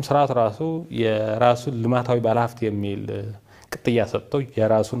ምክንያቱም ስርዓቱ ራሱ የራሱን ልማታዊ ባለሀብት የሚል ቅጥያ ሰጥቶ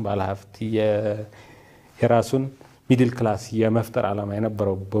የራሱን ባለሀብት የራሱን ሚድል ክላስ የመፍጠር ዓላማ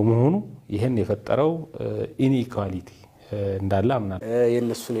የነበረው በመሆኑ ይሄን የፈጠረው ኢንኢኳሊቲ እንዳለ አምናለሁ።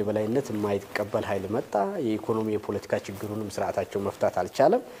 የነሱን የበላይነት የማይቀበል ኃይል መጣ። የኢኮኖሚ የፖለቲካ ችግሩንም ስርዓታቸው መፍታት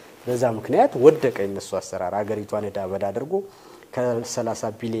አልቻለም። በዛ ምክንያት ወደቀ የነሱ አሰራር። አገሪቷን ዕዳ በዳ አድርጎ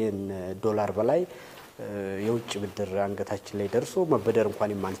ከ30 ቢሊዮን ዶላር በላይ የውጭ ብድር አንገታችን ላይ ደርሶ መበደር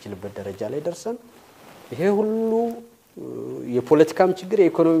እንኳን የማንችልበት ደረጃ ላይ ደርሰን ይሄ ሁሉ የፖለቲካም ችግር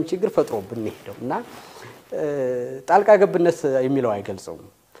የኢኮኖሚም ችግር ፈጥሮብን ሄደው እና ጣልቃ ገብነት የሚለው አይገልጸውም።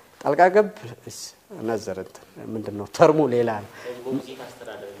 ጣልቃ ገብ ነዘርት ምንድነው ተርሙ ሌላ ነው።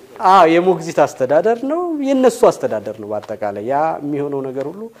 የሞግዚት አስተዳደር ነው፣ የነሱ አስተዳደር ነው። በአጠቃላይ ያ የሚሆነው ነገር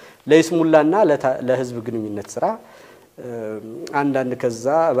ሁሉ ለይስሙላና ለህዝብ ግንኙነት ስራ አንዳንድ ከዛ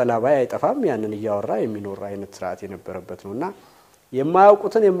በላባይ አይጠፋም ያንን እያወራ የሚኖር አይነት ስርዓት የነበረበት ነውና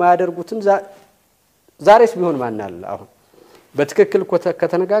የማያውቁትን የማያደርጉትን ዛሬስ ቢሆን ማናል አሁን በትክክል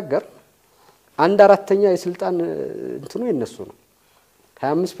ከተነጋገር 1/4 የስልጣን እንትኑ የነሱ ነው።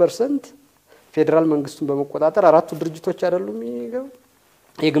 25% ፌደራል መንግስቱን በመቆጣጠር አራቱ ድርጅቶች አይደሉም የሚገቡ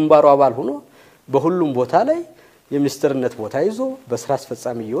የግንባሩ አባል ሆኖ በሁሉም ቦታ ላይ የሚኒስትርነት ቦታ ይዞ በስራ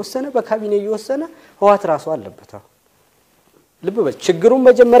አስፈጻሚ እየወሰነ በካቢኔ እየወሰነ ህዋት ራሱ አለበት። ልብ በል ችግሩን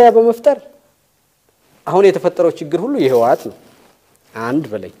መጀመሪያ በመፍጠር አሁን የተፈጠረው ችግር ሁሉ የህዋት ነው። አንድ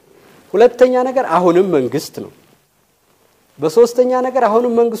በላይ ሁለተኛ ነገር አሁንም መንግስት ነው። በሶስተኛ ነገር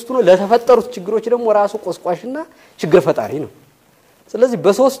አሁንም መንግስቱ ነው። ለተፈጠሩት ችግሮች ደግሞ ራሱ ቆስቋሽና ችግር ፈጣሪ ነው። ስለዚህ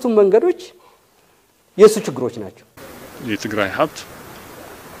በሶስቱም መንገዶች የሱ ችግሮች ናቸው። የትግራይ ሀብት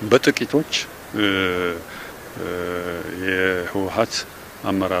በጥቂቶች የህውሃት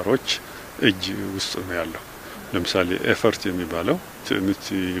አመራሮች እጅ ውስጥ ነው ያለው። ለምሳሌ ኤፈርት የሚባለው ትምት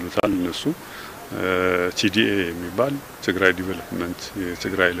ይሉታል እነሱ ቲዲኤ የሚባል ትግራይ ዲቨሎፕመንት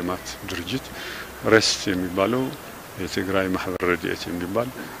የትግራይ ልማት ድርጅት ሬስት የሚባለው የትግራይ ማህበር ረድኤት የሚባል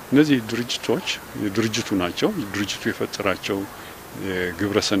እነዚህ ድርጅቶች የድርጅቱ ናቸው። ድርጅቱ የፈጠራቸው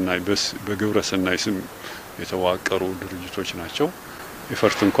የግብረሰናይ በግብረሰናይ ስም የተዋቀሩ ድርጅቶች ናቸው።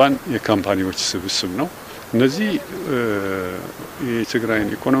 ኤፈርት እንኳን የካምፓኒዎች ስብስብ ነው። እነዚህ የትግራይን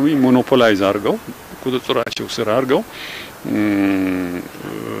ኢኮኖሚ ሞኖፖላይዝ አድርገው ቁጥጥራቸው ስር አድርገው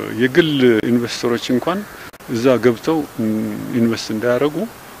የግል ኢንቨስተሮች እንኳን እዛ ገብተው ኢንቨስት እንዳያደርጉ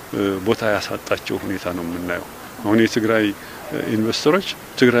ቦታ ያሳጣቸው ሁኔታ ነው የምናየው። አሁን የትግራይ ኢንቨስተሮች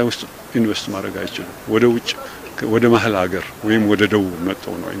ትግራይ ውስጥ ኢንቨስት ማድረግ አይችሉም። ወደ ውጭ ወደ መሀል ሀገር ወይም ወደ ደቡብ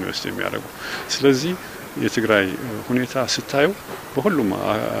መጥተው ነው ኢንቨስት የሚያደርጉ። ስለዚህ የትግራይ ሁኔታ ስታዩ በሁሉም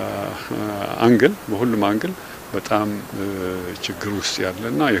አንግል በጣም ችግር ውስጥ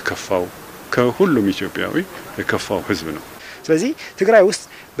ያለና የከፋው ከሁሉም ኢትዮጵያዊ የከፋው ህዝብ ነው። ስለዚህ ትግራይ ውስጥ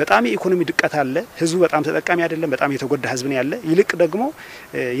በጣም የኢኮኖሚ ድቀት አለ። ህዝቡ በጣም ተጠቃሚ አይደለም። በጣም የተጎዳ ህዝብ ነው ያለ። ይልቅ ደግሞ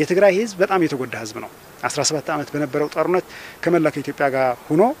የትግራይ ህዝብ በጣም የተጎዳ ህዝብ ነው። 17 ዓመት በነበረው ጦርነት ከመላው ኢትዮጵያ ጋር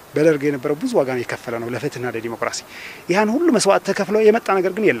ሆኖ በደርግ የነበረው ብዙ ዋጋ የከፈለ ነው ለፍትህና ለዲሞክራሲ። ያን ሁሉ መስዋዕት ተከፍሎ የመጣ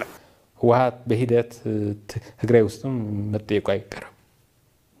ነገር ግን የለም። ህውሃት በሂደት ትግራይ ውስጥም መጠየቁ አይቀርም።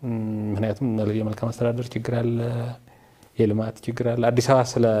 ምክንያቱም የመልካም አስተዳደር ችግር አለ፣ የልማት ችግር አለ። አዲስ አበባ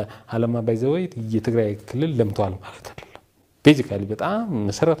ስለ አለማ ባይዘወይ የትግራይ ክልል ለምቷል ማለት አይደለም። ቤዚካሊ በጣም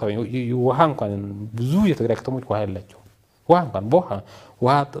መሰረታዊ ውሃ እንኳን ብዙ የትግራይ ከተሞች ውሃ ያላቸው ውሃ እንኳን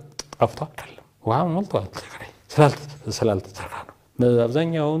ውሃ ጠፍቷል አይደለም። ውሃ ሞልቷል ትግራይ ስላልተሰራ ነው።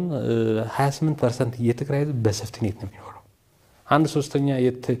 አብዛኛውን 28% የትግራይ ህዝብ በሰፍትኔት ነው የሚኖረው። 1/3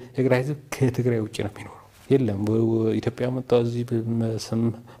 የትግራይ ህዝብ ከትግራይ ውጭ ነው የሚኖረው። የለም ኢትዮጵያ መጣው እዚህ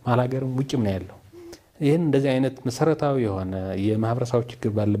ማላገርም ውጭ ምን ያለው። ይሄን እንደዚህ አይነት መሰረታዊ የሆነ የማህበረሰብ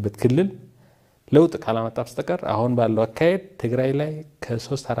ችግር ባለበት ክልል ለውጥ ካላመጣ በስተቀር አሁን ባለው አካሄድ ትግራይ ላይ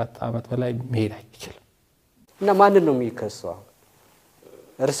ከ3-4 ዓመት በላይ መሄድ አይችልም። እና ማንን ነው የሚከሰው?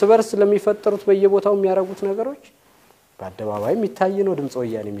 እርስ በርስ ለሚፈጠሩት በየቦታው የሚያረጉት ነገሮች በአደባባይ የሚታይ ነው። ድምጽ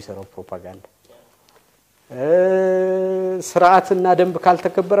ወያኔ የሚሰራው ፕሮፓጋንዳ ስርዓትና ደንብ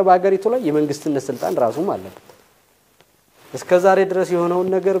ካልተከበረ በአገሪቱ ላይ የመንግስትነት ስልጣን ራሱም አለበት። እስከዛሬ ድረስ የሆነውን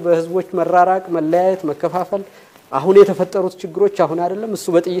ነገር በህዝቦች መራራቅ፣ መለያየት፣ መከፋፈል አሁን የተፈጠሩት ችግሮች አሁን አይደለም እሱ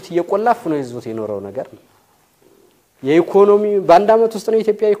በጥይት እየቆላፍ ነው ይዞት የኖረው ነገር ነው። የኢኮኖሚ በአንድ አመት ውስጥ ነው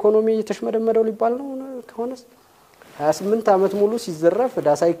የኢትዮጵያ ኢኮኖሚ ተሽመደመደው ሊባል ነው ከሆነስ 28 ዓመት ሙሉ ሲዘረፍ ዕዳ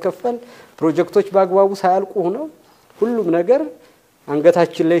ሳይከፈል ፕሮጀክቶች በአግባቡ ሳያልቁ ሆነው ሁሉም ነገር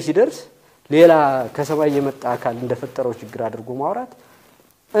አንገታችን ላይ ሲደርስ ሌላ ከሰማይ የመጣ አካል እንደፈጠረው ችግር አድርጎ ማውራት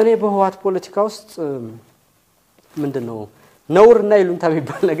እኔ በህዋት ፖለቲካ ውስጥ ምንድነው ነውርና ይሉንታ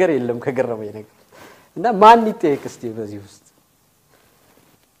የሚባል ነገር የለም ከገረመኝ ነገር እና ማን ይጠየቅ እስቲ በዚህ ውስጥ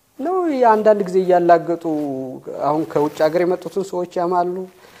ነው አንዳንድ ጊዜ ያላገጡ አሁን ከውጭ ሀገር የመጡትን ሰዎች ያማሉ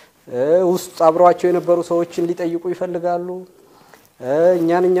ውስጥ አብረዋቸው የነበሩ ሰዎችን ሊጠይቁ ይፈልጋሉ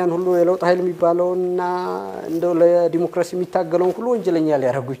እኛን ሁሉ የለውጥ ኃይል የሚባለውና እንደው ለዲሞክራሲ የሚታገለውን ሁሉ ወንጀለኛ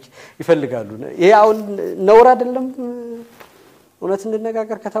ሊያረጉት ይፈልጋሉ ይሄ አሁን ነውር አይደለም እውነት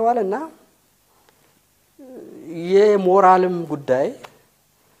እንነጋገር ከተባለና የሞራልም ጉዳይ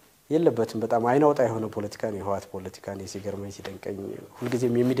የለበትም በጣም አይናውጣ የሆነ ፖለቲካ ነው ህዋት ፖለቲካ ነው ሲገርመኝ ሲደንቀኝ ሁሉ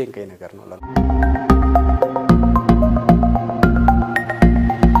ጊዜም የሚደንቀኝ ነገር ነው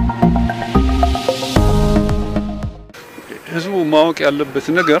ህዝቡ ማወቅ ያለበት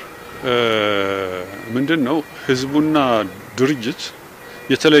ነገር ምንድነው ህዝቡና ድርጅት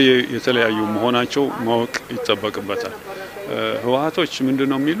የተለያዩ መሆናቸው ማወቅ ይተበቅበታል ህዋቶች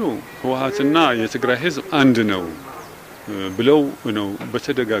ምንድነው የሚሉ ህዋትና የትግራይ ህዝብ አንድ ነው ብለው ነው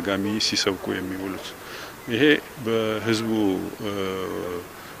በተደጋጋሚ ሲሰብኩ የሚውሉት ይሄ በህዝቡ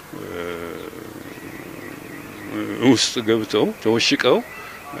ውስጥ ገብተው ተወሽቀው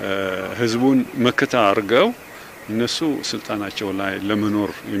ህዝቡን መከታ አርገው እነሱ ስልጣናቸው ላይ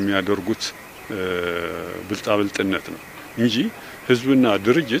ለመኖር የሚያደርጉት ብልጣብልጥነት ነው እንጂ ህዝብና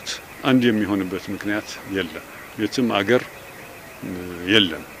ድርጅት አንድ የሚሆንበት ምክንያት የለም የትም አገር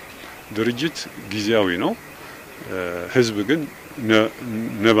የለም ድርጅት ጊዜያዊ ነው ህዝብ ግን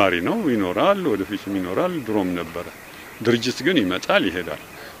ነባሪ ነው ይኖራል ወደፊትም ይኖራል ድሮም ነበር ድርጅት ግን ይመጣል ይሄዳል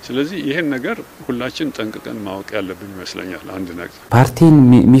ስለዚህ ይሄን ነገር ሁላችን ጠንቅቀን ማወቅ ያለብን ይመስለኛል አንድ ነገር ፓርቲን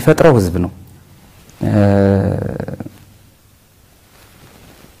የሚፈጥረው ህዝብ ነው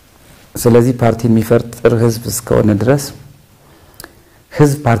ስለዚህ ፓርቲን የሚፈጥር ህዝብ እስከሆነ ድረስ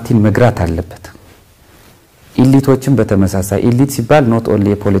ህዝብ ፓርቲን መግራት አለበት ኢሊቶችን በተመሳሳይ ኢሊት ሲባል ኖት ኦንሊ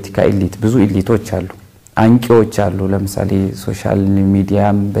የፖለቲካ ኢሊት ብዙ ኢሊቶች አሉ አንቂዎች አሉ ለምሳሌ ሶሻል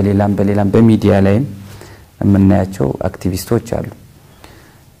ሚዲያም በሌላም በሚዲያ ላይም የምናያቸው አክቲቪስቶች አሉ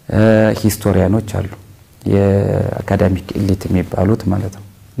ሂስቶሪያኖች አሉ የአካዳሚክ ኢሊት የሚባሉት ማለት ነው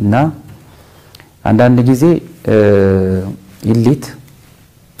እና አንዳንድ ጊዜ ኢሊት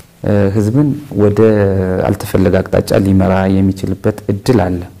ህዝብን ወደ አልተፈለገ አቅጣጫ ሊመራ የሚችልበት እድል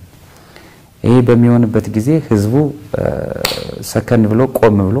አለ ይሄ በሚሆንበት ጊዜ ህዝቡ ሰከን ብሎ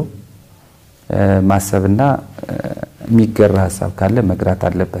ቆም ብሎ ማሰብና የሚገራ ሐሳብ ካለ መግራት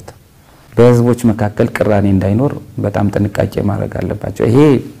አለበት በህዝቦች መካከል ቅራኔ እንዳይኖር በጣም ጥንቃቄ ማድረግ አለባቸው ይሄ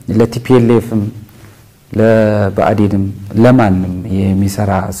ለቲፒኤልኤፍም ለባዕዴንም ለማንም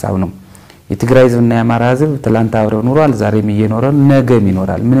የሚሰራ ሐሳብ ነው የትግራይ ህዝብና የአማራ ህዝብ ትላንት አብረው ኖሯል ዛሬም እየኖራል ነገም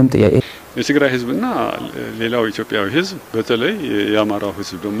ይኖራል ምንም ጥያቄ የትግራይ ህዝብና ሌላው ኢትዮጵያዊ ህዝብ በተለይ የአማራው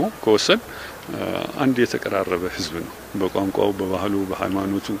ህዝብ ደግሞ ከወሰን አንድ የተቀራረበ ህዝብ ነው በቋንቋው በባህሉ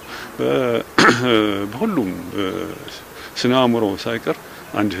በሃይማኖቱ በሁሉም ስናምሮ ሳይቀር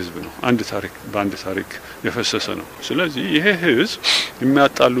አንድ ህዝብ ነው በአንድ ታሪክ የፈሰሰ ነው ስለዚህ ይሄ ህዝብ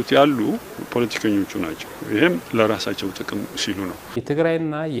የሚያጣሉት ያሉ ፖለቲከኞቹ ናቸው ይሄም ለራሳቸው ጥቅም ሲሉ ነው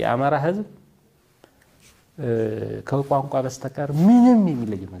የትግራይና የአማራ ህዝብ ከቋንቋ በስተቀር ምንም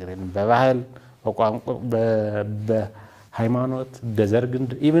የሚለይ ነገር የለም በባህል በቋንቋ በሃይማኖት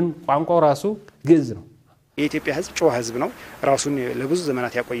በዘርግንድ ኢቭን ቋንቋው ራሱ ግዕዝ ነው የኢትዮጵያ ህዝብ ጨዋ ህዝብ ነው ራሱን ለብዙ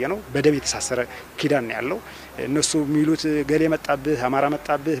ዘመናት ያቆየ ነው በደም የተሳሰረ ኪዳን ነው ያለው እነሱ የሚሉት ገሌ መጣብህ አማራ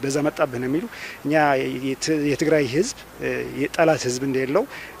መጣብህ በዛ መጣብህ ነው የሚሉ እኛ የትግራይ ህዝብ የጠላት ህዝብ እንደሌለው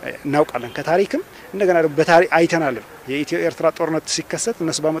እናውቃለን ከታሪክም እንደገና በታሪክ አይተናል የኢትዮ ኤርትራ ጦርነት ሲከሰት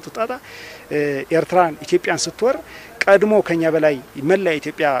እነሱ ባመጡት ጣጣ ኤርትራን ኢትዮጵያን ስትወር ቀድሞ ከኛ በላይ መላ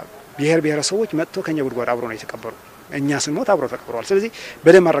ኢትዮጵያ ብሔረሰቦች መጥቶ ከኛ ጉድጓድ አብሮ ነው የተቀበሩ እኛ ስንሞት አብሮ ተቀብረዋል ስለዚህ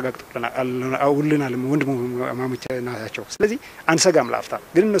በደም አረጋግጠውልናል ወንድማማቾች ናቸው ስለዚህ አንሰጋም ላፍታ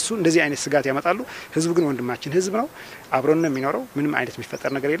ግን እነሱ እንደዚህ አይነት ስጋት ያመጣሉ ህዝቡ ግን ወንድማችን ህዝብ ነው አብሮን ነው የሚኖረው ምንም አይነት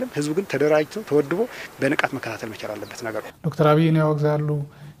የሚፈጠር ነገር የለም ህዝቡ ግን ተደራጅቶ ተወድቦ በንቃት መከታተል መቻል አለበት ነገር ዶክተር አብይን ያወግዛሉ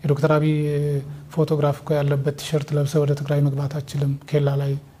የዶክተር አብይ ፎቶግራፍ እኮ ያለበት ቲሸርት ለብሰ ወደ ትግራይ መግባት አችልም ኬላ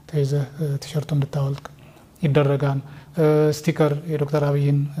ላይ ተይዘ ቲሸርቱ እንድታወልቅ ይደረጋል ስቲከር የዶክተር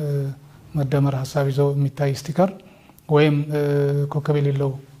አብይን መደመር ሐሳብ ይዞ የሚታይ ስቲከር ወይም ኮከብ የሌለው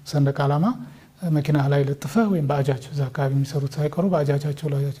ሰንደቅ ዓላማ መኪና ላይ ለጥፈ ወይም ባጃጅ እዛ አካባቢ የሚሰሩት ሳይቀሩ ባጃጃቸው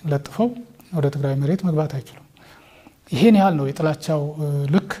ላይ ለጥፈው ወደ ትግራይ መሬት መግባት አይችሉም ይሄን ያህል ነው የጥላቻው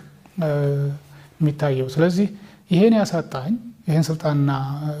ልክ የሚታየው ስለዚህ ይሄን ያሳጣኝ ይሄን ስልጣንና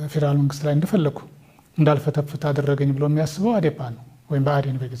ፌደራል መንግስት ላይ እንደፈለኩ እንዳልፈተፍት አደረገኝ ብሎ የሚያስበው አዴፓ ነው ወይም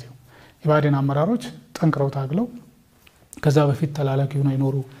ባዕዴን በጊዜው የባዕዴን አመራሮች ጠንክረው ታግለው ከዛ በፊት ተላላኪ ሆነው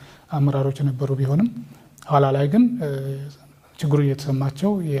የኖሩ አመራሮች ነበሩ ቢሆንም ኋላ ላይ ግን ችግሩ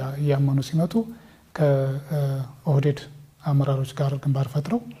እየተሰማቸው ያመኑ ሲመጡ ከኦህዴድ አመራሮች ጋር ግንባር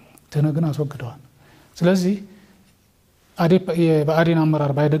ፈጥረው ትህነግን አስወግደዋል። ስለዚህ የብአዴን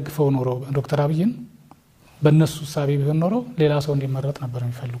አመራር ባይደግፈው ኖሮ ዶክተር አብይን በእነሱ እሳቤ ቢሆን ኖሮ ሌላ ሰው እንዲመረጥ ነበር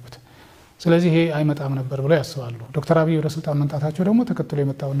የሚፈልጉት። ስለዚህ ይሄ አይመጣም ነበር ብለው ያስባሉ። ዶክተር አብይ ወደ ስልጣን መምጣታቸው ደግሞ ተከትሎ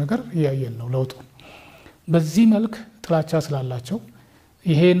የመጣውን ነገር እያየን ነው ለውጡ። በዚህ መልክ ጥላቻ ስላላቸው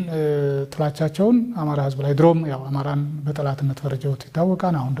ይሄን ጥላቻቸውን አማራ ህዝብ ላይ ድሮም ያው አማራን በጠላትነት ፈርጀውት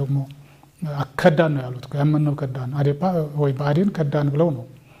ይታወቃል። አሁን ደግሞ ከዳን ነው ያሉት። ያመነው ከዳን አዴፓ ወይ ብአዴን ከዳን ብለው ነው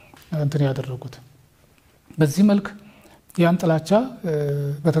እንትን ያደረጉት። በዚህ መልክ ያን ጥላቻ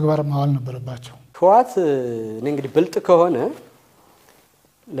በተግባር ማዋል ነበረባቸው። ህውሃት እንግዲህ ብልጥ ከሆነ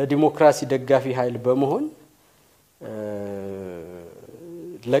ለዲሞክራሲ ደጋፊ ኃይል በመሆን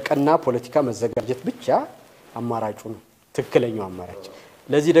ለቀና ፖለቲካ መዘጋጀት ብቻ አማራጩ ነው፣ ትክክለኛው አማራጭ።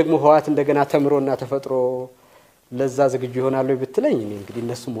 ለዚህ ደግሞ ህውሃት እንደገና ተምሮና ተፈጥሮ ለዛ ዝግጁ ይሆናል ወይ ብትለኝ እኔ እንግዲህ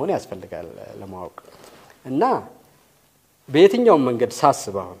እነሱ መሆን ያስፈልጋል ለማወቅ እና በየትኛውም መንገድ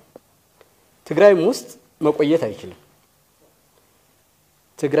ሳስበው ትግራይም ውስጥ መቆየት አይችልም።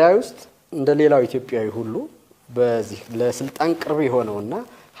 ትግራይ ውስጥ እንደሌላው ኢትዮጵያዊ ሁሉ በዚህ ለስልጣን ቅርብ የሆነውና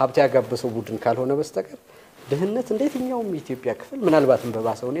ሀብት ያጋበሰው ቡድን ካልሆነ በስተቀር ድህነት እንደየትኛውም የኢትዮጵያ ክፍል ምናልባትም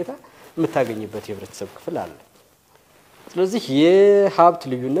በባሰ ሁኔታ የምታገኝበት የህብረተሰብ ክፍል አለ። ስለዚህ የሀብት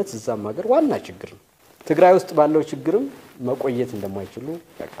ልዩነት እዛም ሀገር ዋና ችግር ነው። ትግራይ ውስጥ ባለው ችግርም መቆየት እንደማይችሉ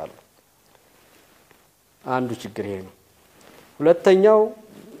ያውቃሉ። አንዱ ችግር ይሄ ነው። ሁለተኛው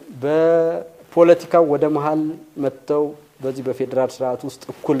በፖለቲካው ወደ መሃል መጥተው በዚህ በፌደራል ስርዓት ውስጥ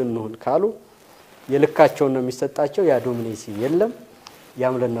እኩል እንሆን ካሉ የልካቸውን ነው የሚሰጣቸው። ያ ዶሚኔሲ የለም።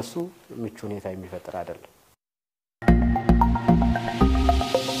 ያም ለነሱ ምቹ ሁኔታ የሚፈጥር አይደለም።